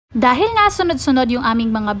Dahil nga sunod-sunod yung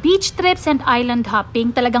aming mga beach trips and island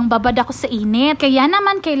hopping, talagang babad ako sa init. Kaya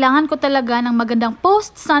naman kailangan ko talaga ng magandang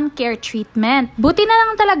post-sun care treatment. Buti na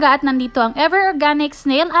lang talaga at nandito ang Ever Organic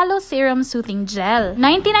Snail Aloe Serum Soothing Gel.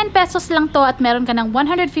 99 pesos lang to at meron ka ng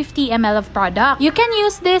 150 ml of product. You can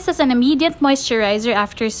use this as an immediate moisturizer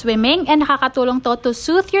after swimming and nakakatulong to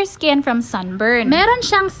soothe your skin from sunburn. Meron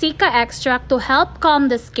siyang Cica extract to help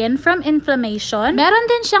calm the skin from inflammation. Meron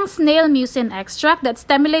din siyang snail mucin extract that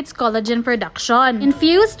stimulates collagen production.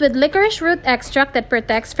 Infused with licorice root extract that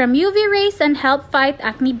protects from UV rays and help fight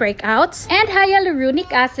acne breakouts, and hyaluronic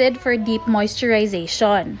acid for deep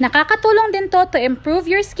moisturization. Nakakatulong din to improve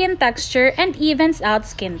your skin texture and evens out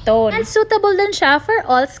skin tone. And suitable din siya for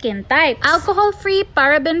all skin types. Alcohol-free,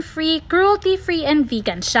 paraben-free, cruelty-free, and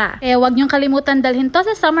vegan siya. Kaya huwag niyong kalimutan dalhin to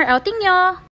sa summer outing nyo!